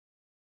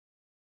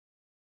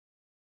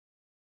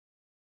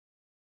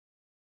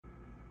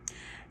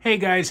Hey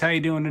guys, how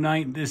you doing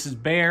tonight? This is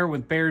Bear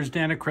with Bear's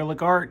Den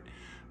Acrylic Art,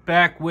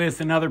 back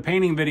with another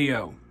painting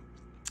video.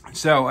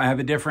 So I have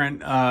a different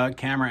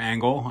camera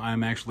angle.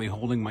 I'm actually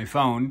holding my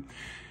phone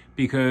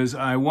because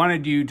I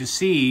wanted you to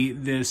see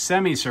this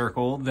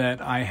semicircle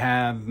that I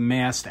have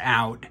masked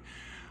out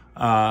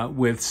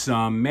with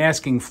some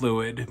masking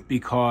fluid,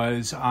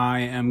 because I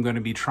am going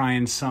to be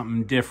trying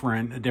something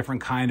different, a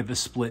different kind of a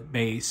split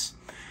base.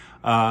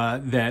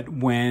 That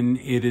when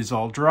it is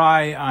all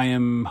dry, I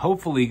am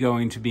hopefully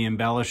going to be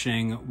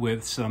embellishing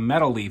with some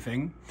metal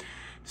leafing.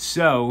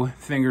 So,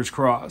 fingers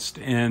crossed.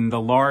 And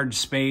the large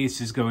space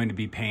is going to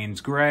be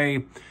Payne's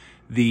gray.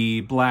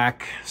 The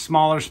black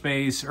smaller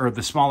space, or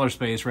the smaller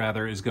space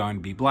rather, is going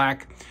to be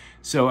black.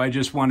 So I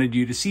just wanted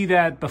you to see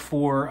that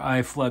before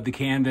I flood the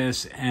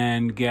canvas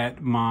and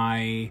get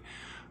my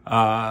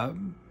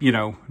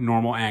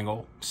normal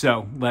angle.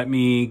 So let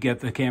me get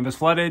the canvas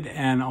flooded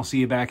and I'll see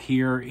you back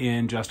here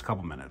in just a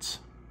couple minutes.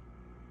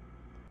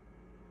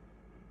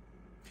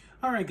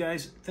 All right,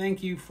 guys,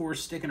 thank you for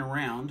sticking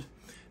around.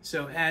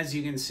 So as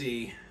you can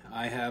see,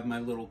 I have my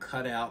little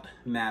cutout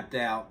mapped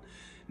out.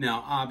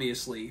 Now,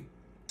 obviously,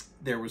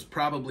 there was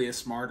probably a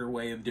smarter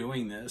way of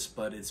doing this,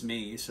 but it's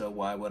me, so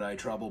why would I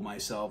trouble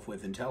myself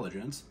with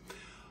intelligence?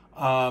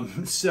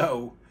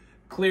 So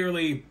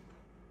clearly,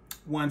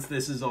 once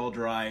this is all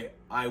dry,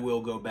 I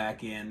will go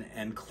back in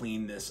and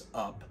clean this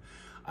up.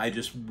 I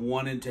just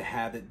wanted to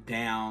have it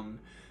down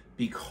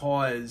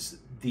because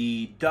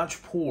the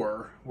Dutch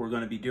pour we're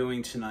going to be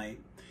doing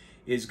tonight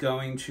is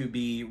going to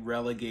be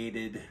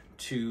relegated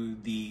to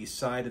the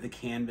side of the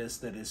canvas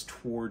that is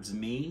towards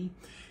me,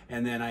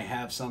 and then I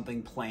have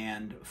something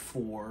planned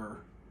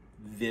for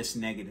this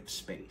negative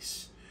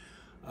space.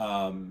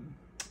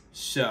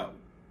 So,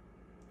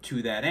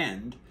 to that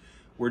end,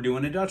 we're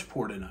doing a Dutch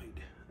pour tonight.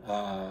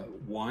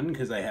 One,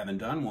 because I haven't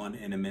done one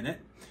in a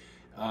minute,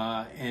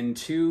 and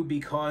two,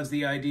 because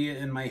the idea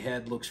in my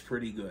head looks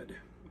pretty good.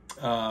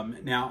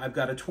 Now, I've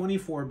got a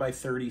 24 by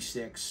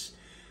 36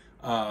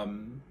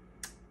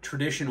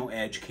 traditional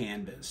edge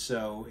canvas,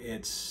 so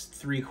it's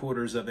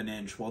 3/4 of an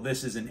inch. Well,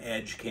 this is an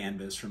edge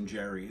canvas from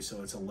Jerry,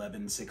 so it's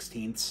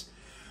 11/16.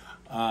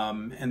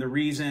 And the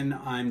reason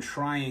I'm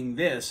trying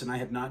this, and I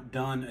have not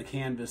done a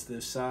canvas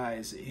this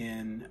size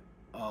in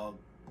a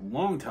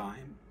long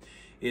time,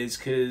 is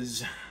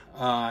because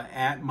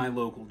at my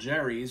local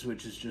Jerry's,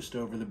 which is just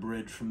over the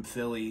bridge from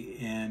Philly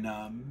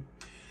in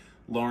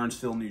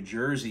Lawrenceville, New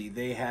Jersey,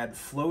 they had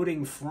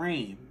floating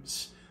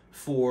frames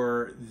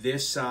for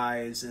this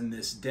size and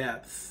this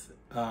depth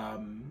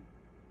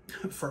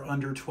for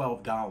under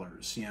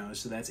 $12,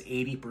 so that's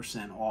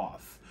 80%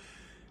 off.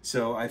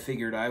 So I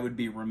figured I would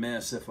be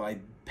remiss if I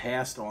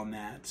passed on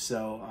that.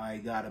 So I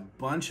got a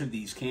bunch of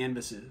these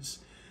canvases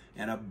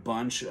and a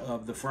bunch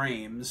of the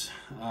frames.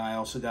 I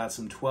also got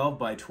some 12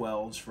 by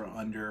 12s for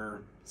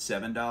under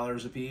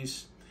 $7 a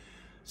piece.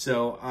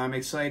 So I'm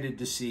excited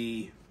to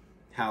see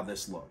how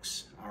this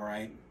looks, all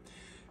right?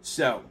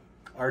 So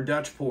our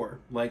Dutch pour,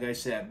 like I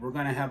said, we're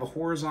gonna have a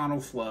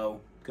horizontal flow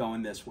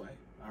going this way,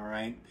 all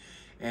right?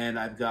 And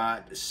I've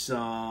got like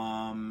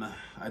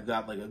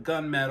a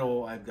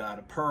gunmetal, I've got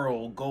a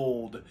pearl,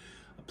 gold,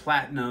 a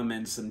platinum,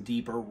 and some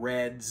deeper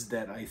reds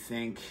that I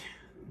think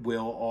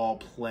will all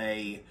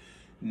play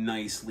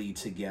nicely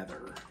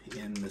together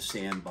in the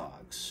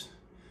sandbox.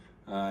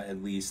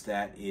 At least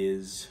that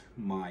is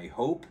my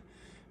hope,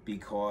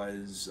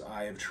 because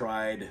I have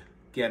tried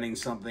getting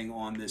something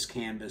on this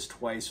canvas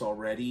twice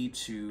already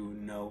to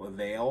no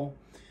avail.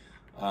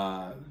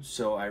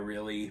 So I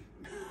really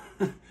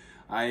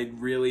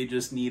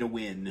just need a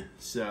win.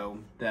 So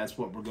that's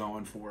what we're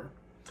going for.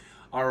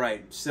 All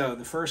right, so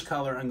the first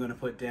color I'm going to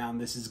put down,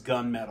 this is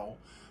Gunmetal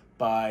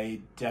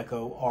by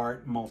Deco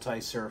Art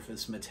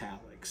Multi-Surface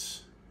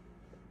Metallics.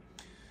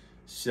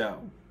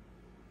 So,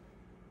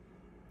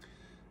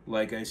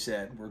 like I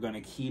said, we're going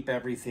to keep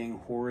everything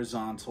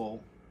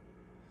horizontal,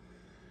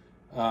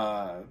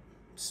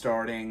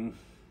 starting,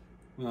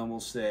 well, we'll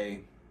say,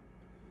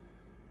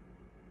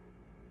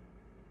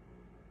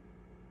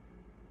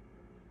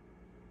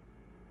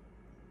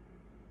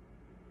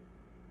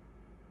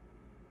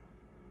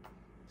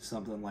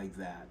 something like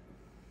that.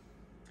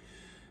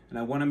 And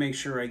I want to make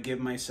sure I give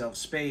myself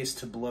space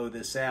to blow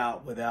this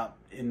out without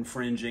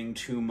infringing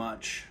too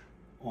much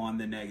on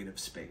the negative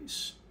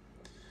space.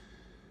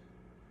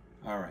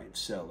 All right,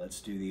 so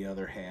let's do the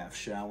other half,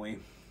 shall we?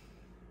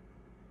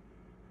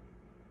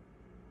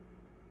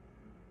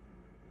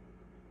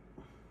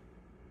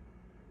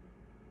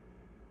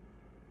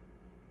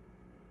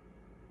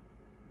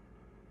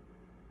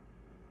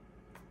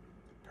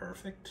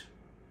 Perfect.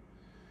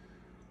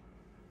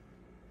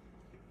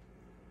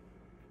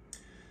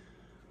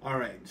 All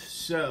right,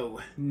 so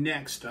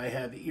next I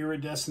have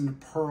Iridescent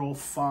Pearl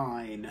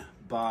Fine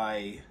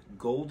by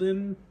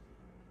Golden.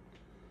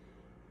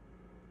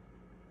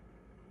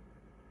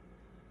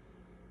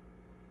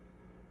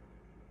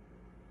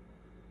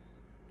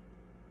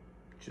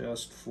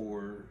 Just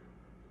for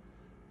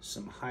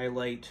some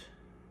highlight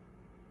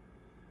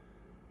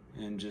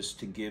and just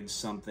to give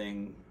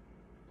something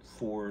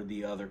for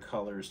the other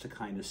colors to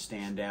kind of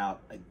stand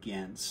out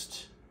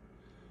against.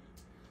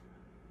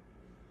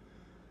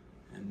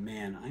 And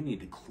man, I need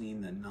to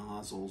clean the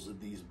nozzles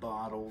of these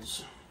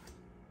bottles.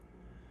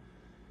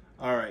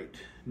 All right,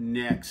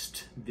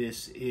 next,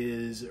 this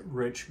is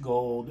Rich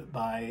Gold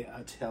by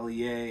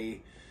Atelier,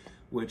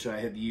 which I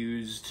have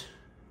used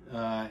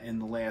in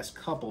the last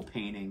couple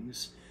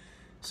paintings.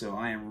 So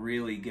I am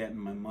really getting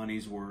my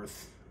money's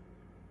worth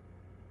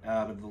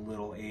out of the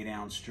little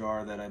 8-ounce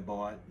jar that I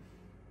bought.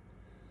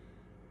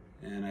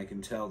 And I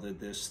can tell that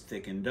this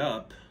thickened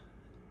up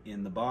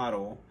in the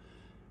bottle.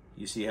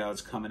 You see how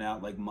it's coming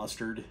out like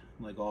mustard,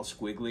 like all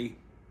squiggly?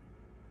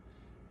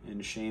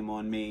 And shame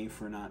on me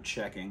for not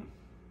checking.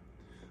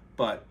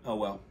 But, oh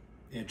well,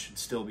 it should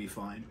still be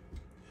fine.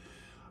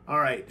 All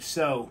right,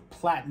 so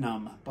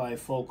Platinum by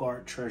Folk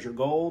Art Treasure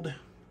Gold.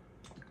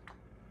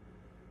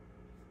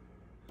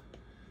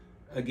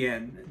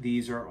 Again,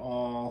 these are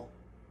all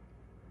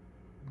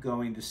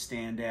going to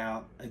stand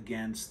out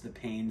against the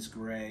Payne's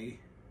Gray,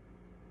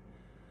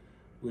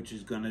 which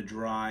is going to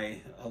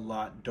dry a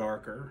lot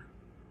darker.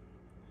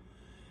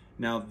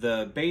 Now,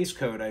 the base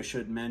coat, I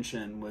should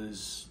mention,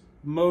 was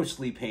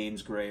mostly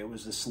Payne's Gray. It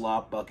was a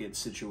slop bucket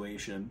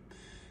situation.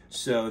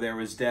 So there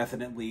was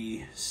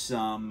definitely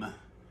something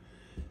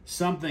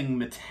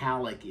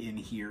metallic in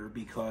here,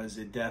 because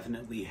it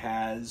definitely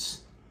has,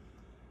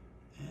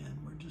 and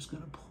we're just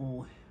going to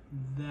pull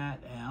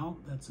that out.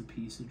 That's a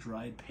piece of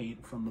dried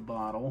paint from the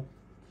bottle.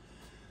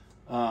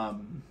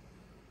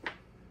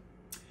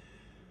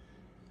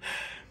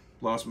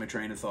 Lost my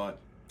train of thought.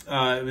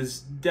 It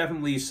was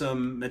definitely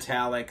some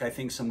metallic, I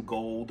think some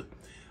gold,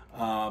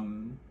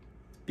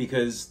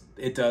 because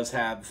it does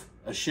have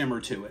a shimmer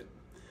to it.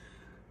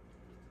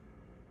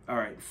 All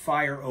right,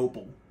 Fire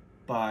Opal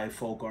by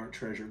Folk Art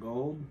Treasure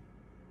Gold,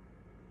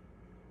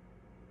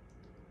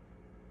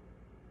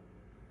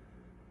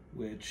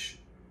 which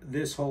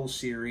this whole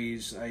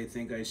series, I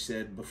think I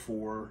said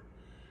before,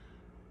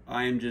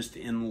 I am just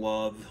in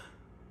love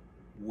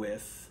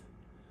with,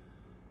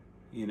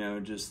 you know,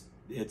 just,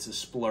 it's a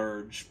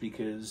splurge,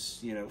 because,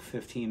 you know,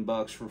 15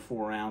 bucks for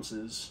 4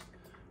 ounces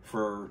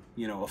for,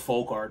 you know, a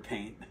folk art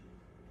paint.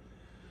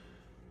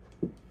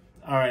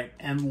 All right,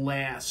 and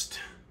last,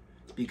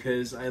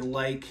 because I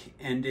like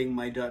ending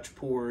my Dutch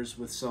pours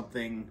with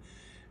something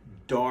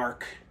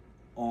dark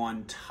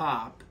on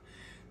top,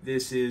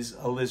 this is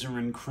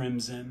Alizarin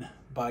Crimson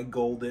by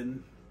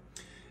Golden.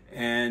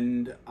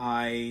 And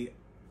I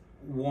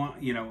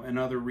want, you know,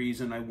 another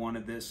reason I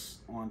wanted this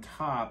on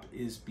top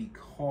is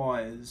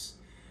because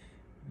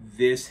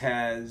this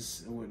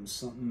has, oh, and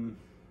something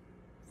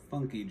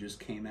funky just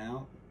came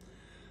out.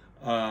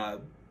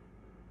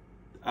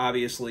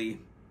 Obviously,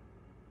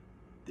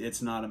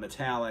 it's not a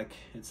metallic,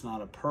 it's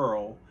not a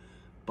pearl,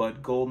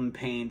 but golden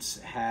paints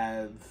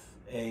have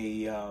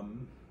a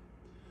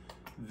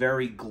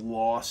very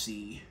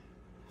glossy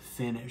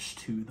finish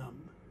to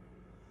them.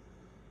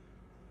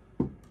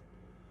 All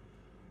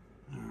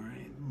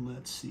right,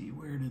 let's see,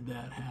 where did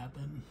that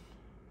happen?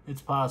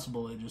 It's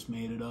possible I just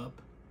made it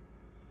up.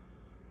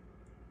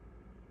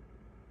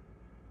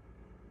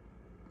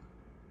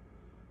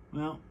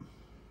 Well,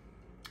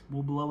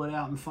 we'll blow it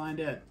out and find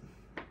it.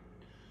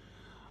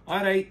 All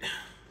right,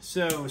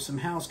 so some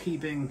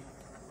housekeeping.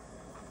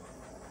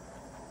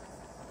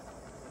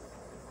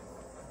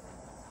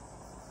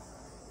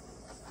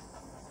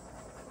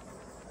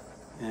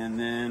 And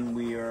then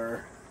we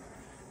are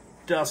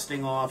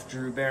dusting off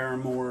Drew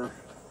Barrymore.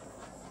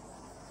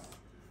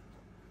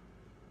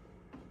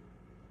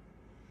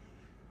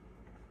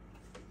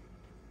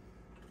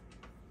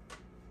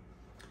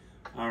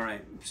 All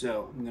right,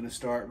 so I'm going to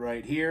start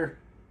right here,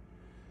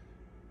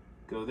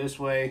 go this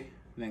way,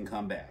 then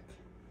come back.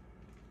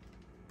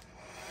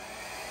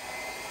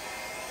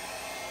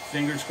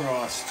 Fingers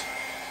crossed.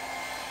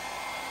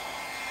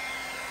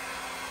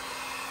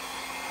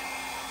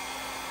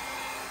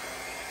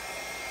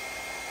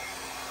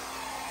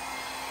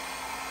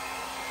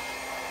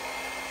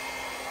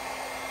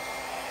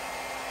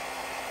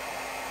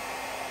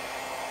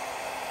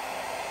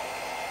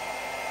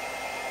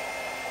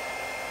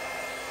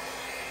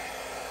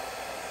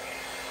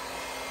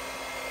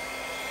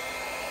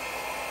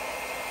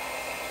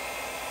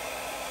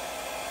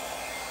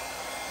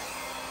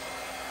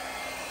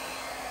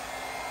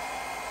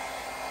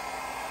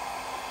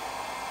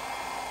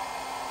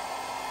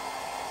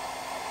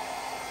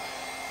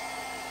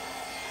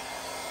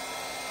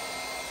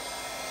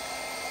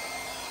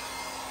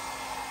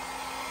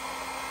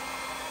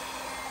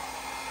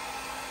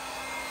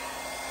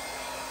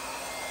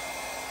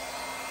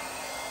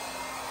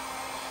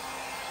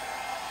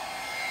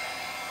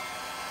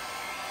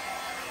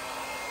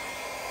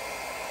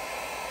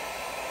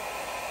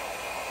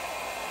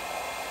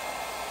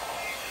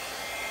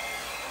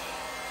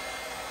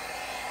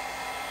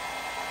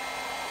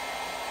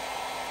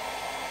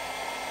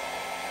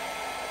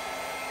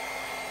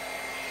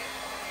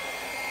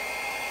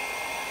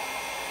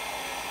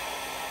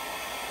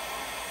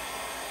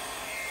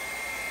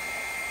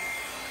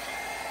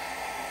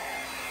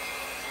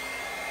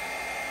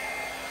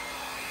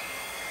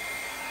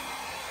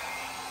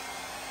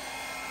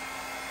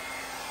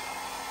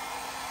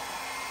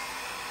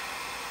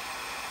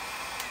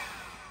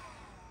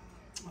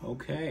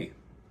 Okay,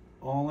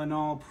 all in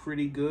all,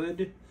 pretty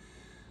good.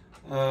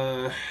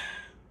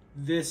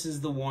 This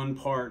is the one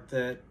part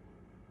that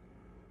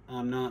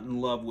I'm not in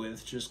love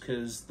with, just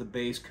because the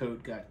base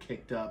coat got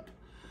kicked up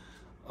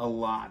a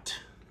lot.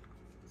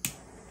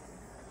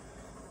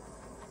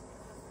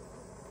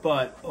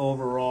 But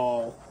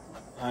overall,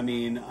 I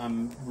mean,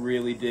 I'm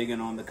really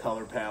digging on the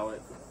color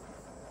palette.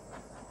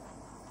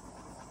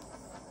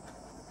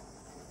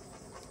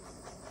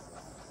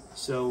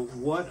 So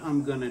what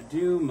I'm gonna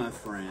do, my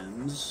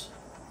friends,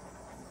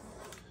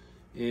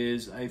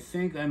 is I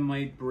think I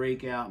might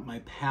break out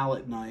my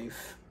palette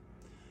knife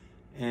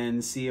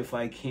and see if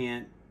I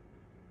can't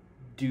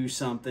do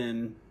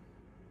something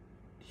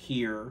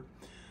here.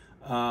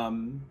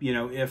 You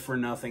know, if for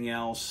nothing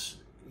else,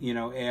 you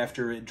know,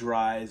 after it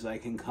dries, I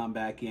can come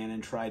back in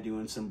and try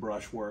doing some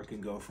brush work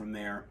and go from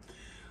there.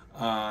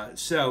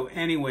 So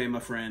anyway, my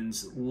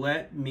friends,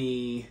 let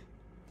me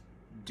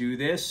do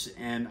this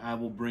and I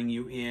will bring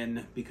you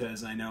in,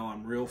 because I know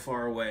I'm real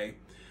far away,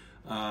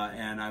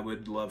 and I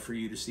would love for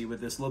you to see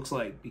what this looks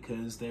like,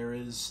 because there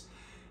is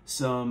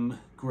some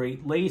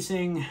great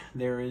lacing,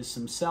 there is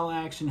some cell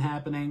action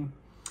happening.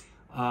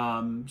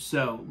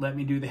 So let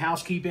me do the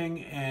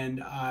housekeeping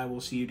and I will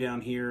see you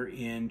down here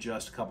in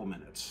just a couple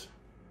minutes.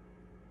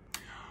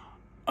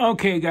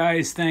 Okay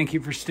guys, thank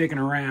you for sticking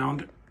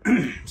around.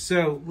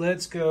 So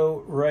let's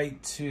go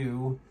right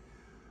to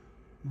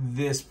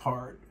this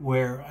part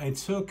where I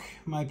took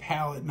my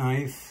palette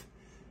knife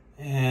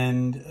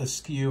and a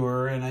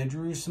skewer and I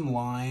drew some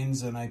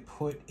lines and I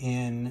put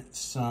in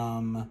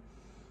some,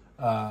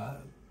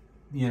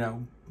 you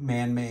know,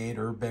 man-made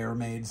or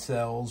bear-made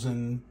cells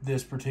in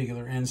this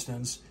particular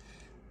instance.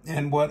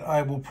 And what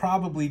I will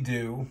probably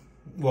do,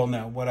 well,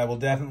 no, what I will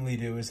definitely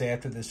do is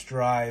after this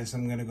dries,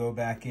 I'm going to go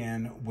back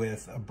in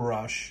with a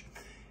brush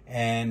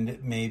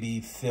and maybe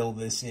fill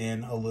this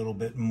in a little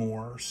bit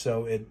more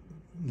so it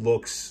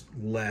looks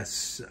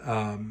less,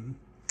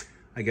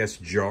 I guess,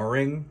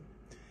 jarring.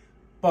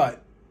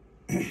 But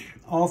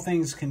all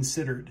things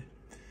considered,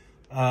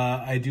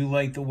 I do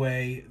like the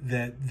way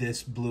that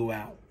this blew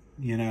out.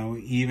 You know,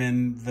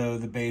 even though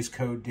the base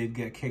coat did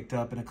get kicked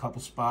up in a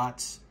couple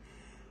spots,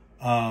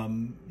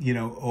 you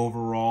know,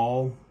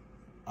 overall,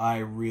 I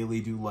really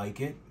do like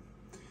it.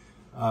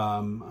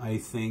 I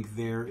think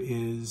there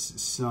is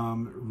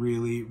some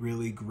really,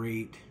 really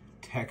great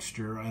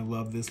texture. I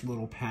love this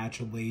little patch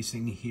of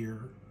lacing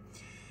here.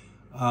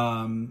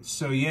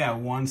 So yeah,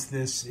 once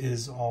this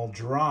is all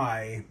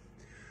dry,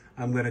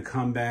 I'm going to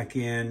come back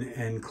in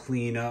and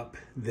clean up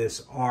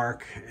this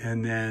arc,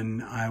 and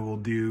then I will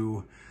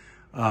do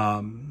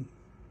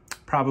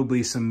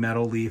probably some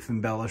metal leaf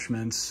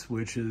embellishments,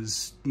 which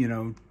is, you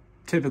know,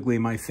 typically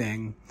my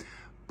thing.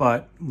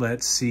 But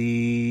let's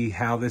see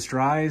how this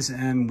dries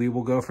and we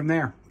will go from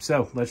there.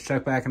 So let's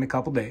check back in a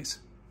couple days.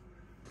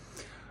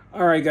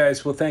 All right,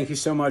 guys. Well, thank you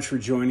so much for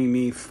joining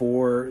me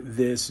for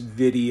this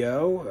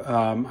video.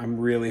 I'm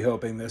really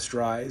hoping this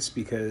dries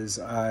because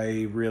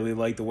I really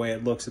like the way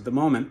it looks at the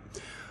moment.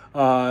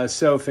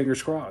 So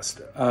fingers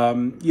crossed.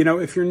 You know,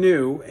 if you're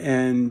new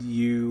and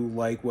you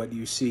like what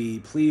you see,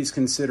 please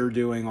consider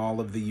doing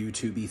all of the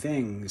YouTube-y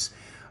things.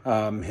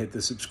 Hit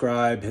the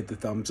subscribe, hit the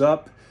thumbs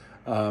up,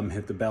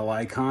 hit the bell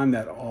icon.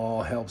 That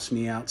all helps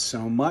me out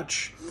so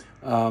much.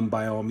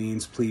 By all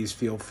means, please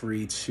feel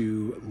free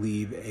to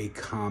leave a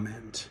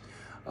comment.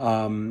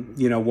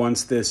 You know,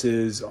 once this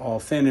is all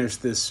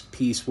finished, this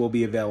piece will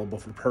be available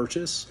for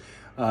purchase.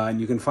 And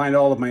you can find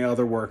all of my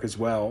other work as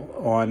well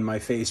on my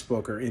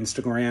Facebook or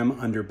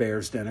Instagram under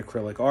Bear's Den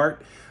Acrylic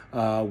Art,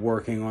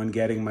 working on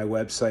getting my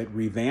website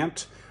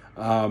revamped.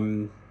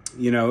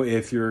 You know,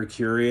 if you're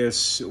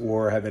curious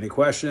or have any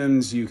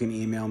questions, you can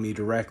email me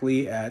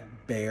directly at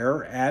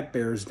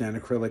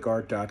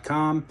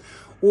bear@bearsdenacrylicart.com,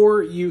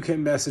 or you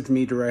can message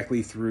me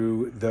directly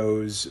through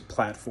those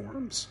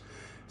platforms.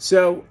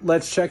 So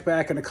let's check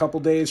back in a couple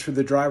days for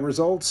the dry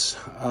results.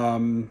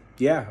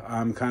 Yeah,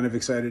 I'm kind of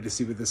excited to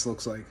see what this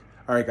looks like.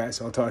 All right, guys,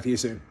 I'll talk to you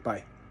soon.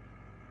 Bye.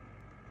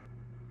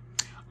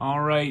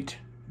 All right,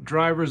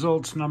 dry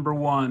results number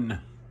 1.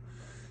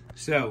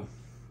 So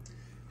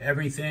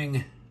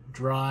everything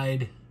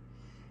dried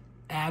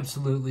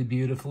absolutely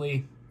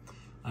beautifully.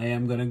 I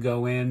am going to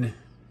go in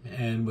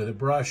and with a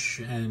brush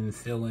and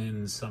fill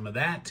in some of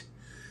that.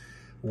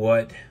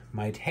 What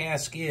my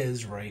task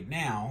is right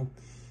now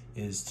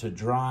is to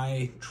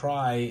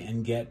try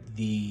and get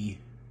the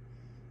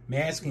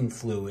masking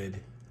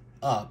fluid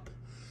up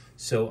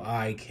so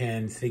I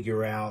can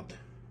figure out,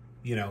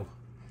 you know,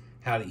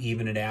 how to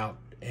even it out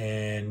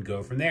and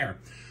go from there.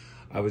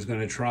 I was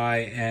going to try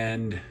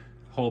and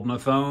hold my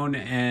phone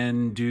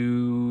and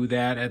do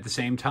that at the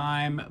same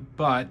time,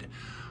 but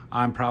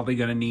I'm probably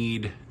going to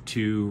need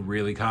to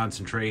really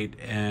concentrate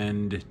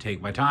and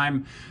take my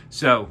time.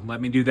 So let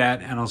me do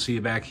that and I'll see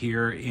you back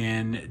here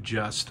in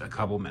just a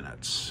couple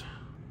minutes.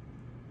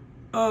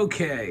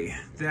 Okay,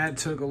 that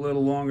took a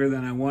little longer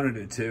than I wanted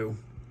it to.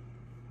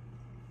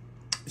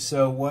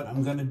 So what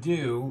I'm going to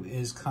do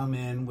is come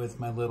in with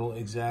my little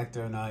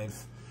X-Acto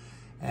knife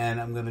and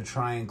I'm going to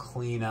try and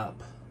clean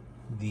up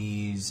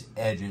these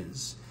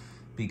edges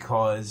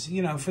because,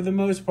 you know, for the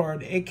most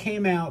part, it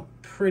came out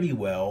pretty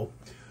well.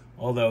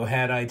 Although,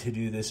 had I to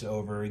do this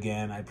over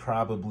again, I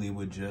probably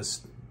would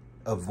just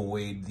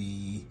avoid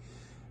the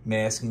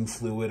masking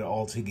fluid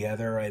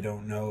altogether. I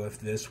don't know if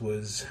this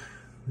was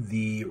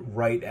the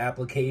right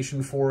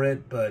application for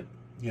it, but,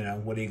 you know,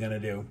 what are you going to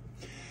do?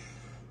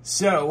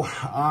 So,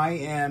 I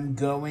am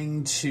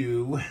going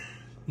to,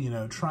 you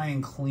know, try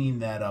and clean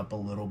that up a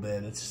little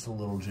bit. It's just a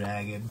little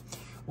jagged.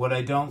 What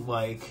I don't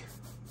like,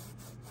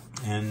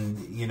 and,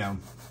 you know,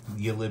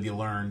 you live, you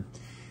learn,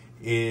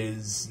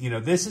 is, you know,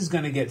 this is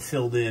going to get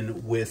filled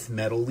in with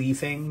metal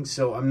leafing,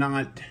 so I'm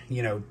not,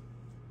 you know,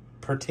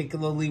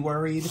 particularly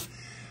worried.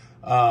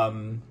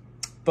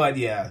 But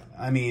yeah,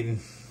 I mean,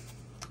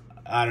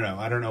 I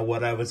don't know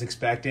what I was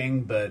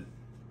expecting, but,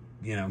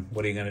 you know,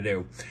 what are you going to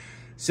do?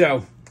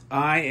 So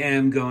I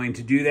am going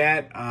to do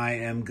that. I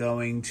am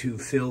going to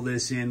fill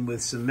this in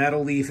with some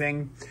metal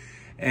leafing.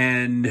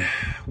 And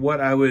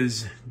what I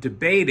was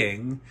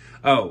debating,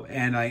 oh,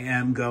 and I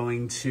am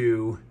going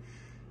to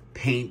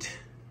paint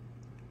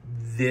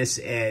this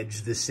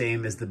edge the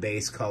same as the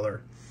base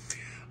color.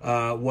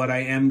 What I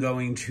am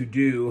going to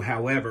do,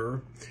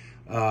 however,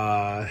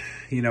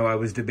 you know, I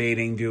was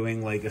debating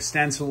doing like a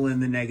stencil in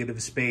the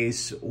negative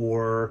space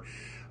or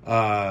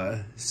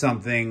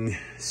something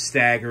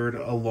staggered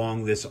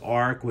along this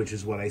arc, which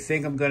is what I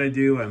think I'm going to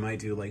do. I might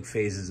do like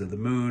phases of the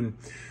moon.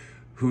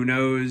 Who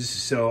knows?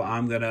 So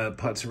I'm going to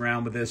putz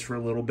around with this for a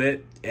little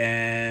bit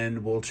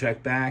and we'll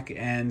check back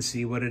and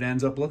see what it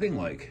ends up looking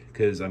like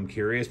because I'm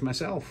curious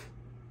myself.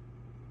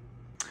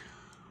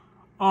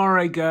 All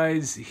right,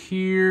 guys,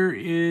 here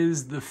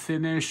is the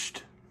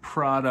finished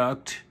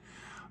product.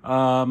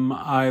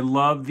 I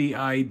love the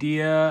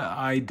idea.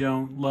 I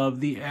don't love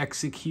the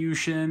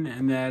execution,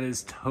 and that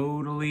is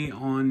totally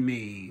on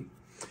me.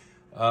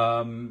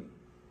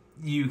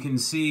 You can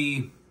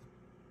see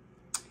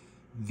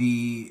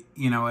the,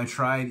 you know, I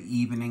tried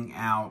evening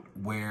out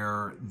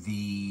where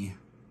the,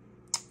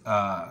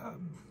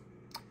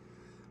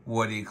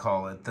 what do you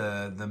call it?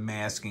 The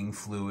masking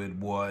fluid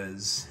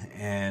was,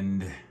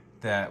 and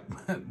that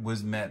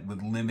was met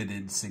with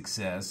limited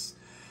success.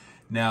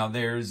 Now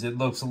it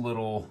looks a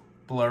little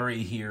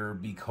blurry here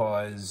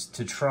because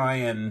to try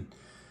and,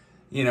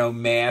 you know,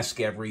 mask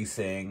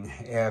everything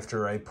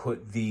after I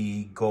put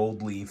the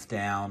gold leaf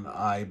down,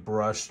 I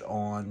brushed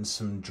on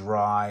some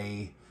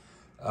dry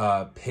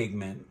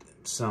pigment,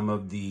 some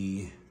of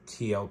the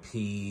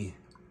TLP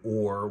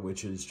ore,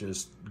 which is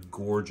just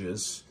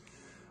gorgeous.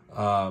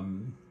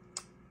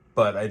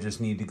 But I just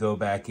need to go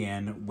back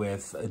in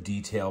with a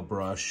detail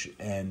brush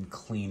and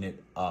clean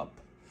it up.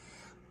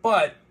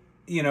 But,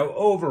 you know,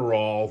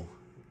 overall,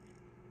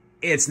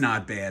 it's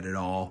not bad at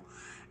all.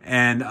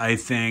 And I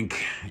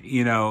think,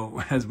 you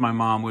know, as my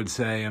mom would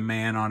say, a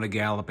man on a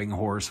galloping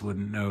horse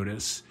wouldn't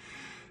notice.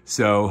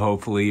 So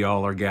hopefully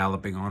y'all are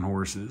galloping on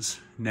horses.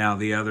 Now,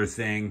 the other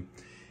thing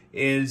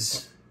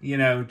is, you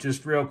know,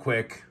 just real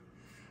quick,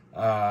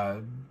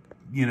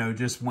 you know,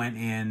 just went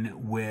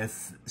in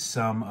with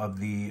some of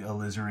the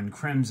Alizarin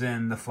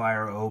Crimson, the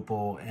Fire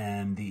Opal,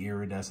 and the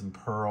Iridescent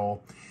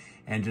Pearl,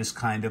 and just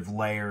kind of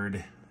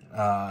layered,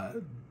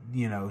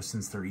 you know,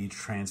 since they're each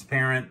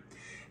transparent.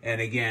 And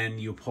again,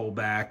 you pull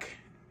back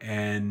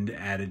and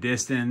at a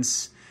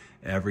distance,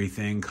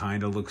 everything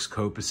kind of looks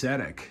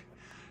copacetic.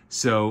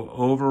 So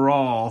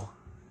overall,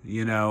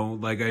 you know,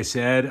 like I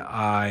said,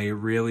 I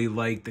really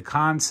like the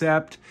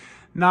concept.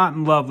 Not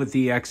in love with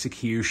the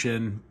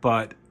execution,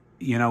 but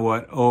you know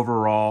what,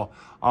 overall,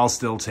 I'll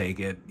still take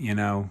it. You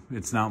know,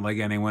 it's not like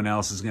anyone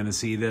else is going to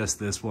see this.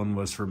 This one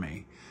was for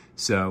me.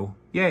 So,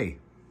 yay.